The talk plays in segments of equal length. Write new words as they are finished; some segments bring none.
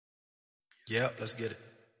Yep, let's get it.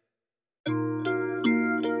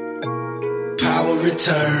 Power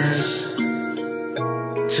returns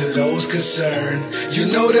to those concerned. You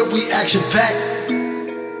know that we action packed.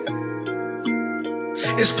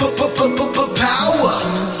 It's power.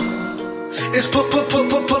 It's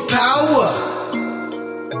power.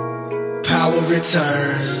 Power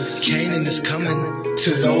returns. Canaan is coming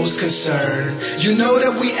to those concerned. You know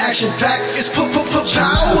that we action packed. It's power.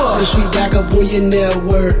 First we back up on your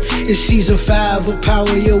network. It's season 5 of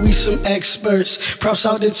Power, yo, we some experts. Props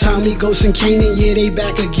out to Tommy, Ghost and Canaan, yeah, they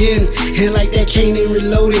back again. And like that Canaan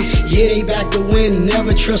reloaded, yeah, they back to win.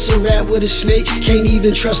 Never trust a rat with a snake, can't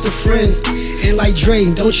even trust a friend. And like Dre,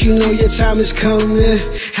 don't you know your time is coming?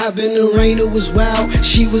 I've been the Raina was wild,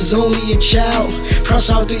 she was only a child. Props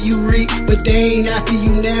out to you, Reek, but they ain't after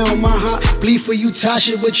you now. My heart bleed for you,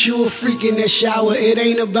 Tasha, but you a freak in that shower. It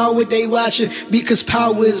ain't about what they watching, because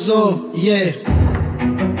power is on, yeah.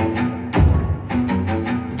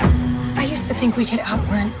 I used to think we could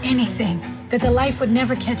outrun anything, that the life would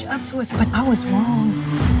never catch up to us, but I was wrong.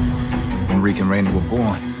 When Reek and Raina were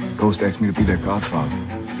born, Ghost asked me to be their godfather.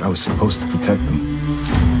 I was supposed to protect them.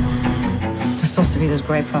 I'm supposed to be this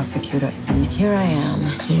great prosecutor, and here I am,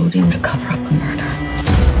 colluding to cover up a murder.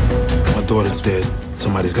 My daughter's dead.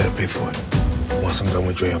 Somebody's got to pay for it. Once I'm done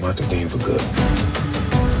with Dre, I'm out the game for good.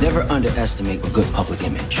 Never underestimate a good public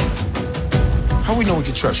image. How we know we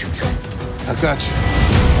can trust you, Kay? I got you.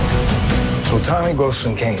 So Tommy, Ghost,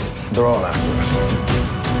 and Kane, they're all after us.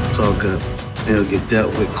 It's all good. They'll get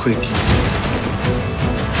dealt with quick.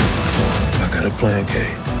 I got a plan, Kay.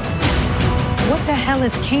 What the hell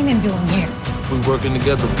is Canaan doing here? We working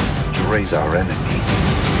together. Dre's our enemy.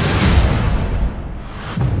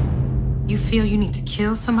 You feel you need to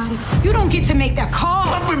kill somebody? You don't get to make that call.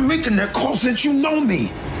 I've been making that call since you know me.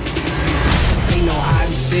 Ain't no hide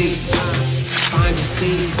and seek, find your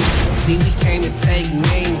seat. See, we came to take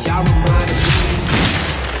names, y'all reminded me.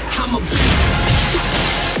 I'm a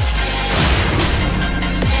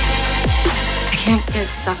I can't get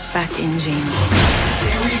sucked back in, Jamie.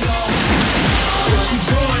 Here we go. What you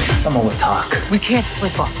doing? Someone would talk. We can't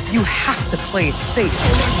slip up. You have to play it safe.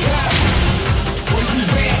 Where you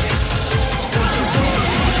at?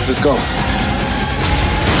 Let's go.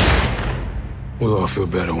 We'll all feel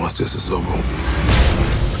better once this is over.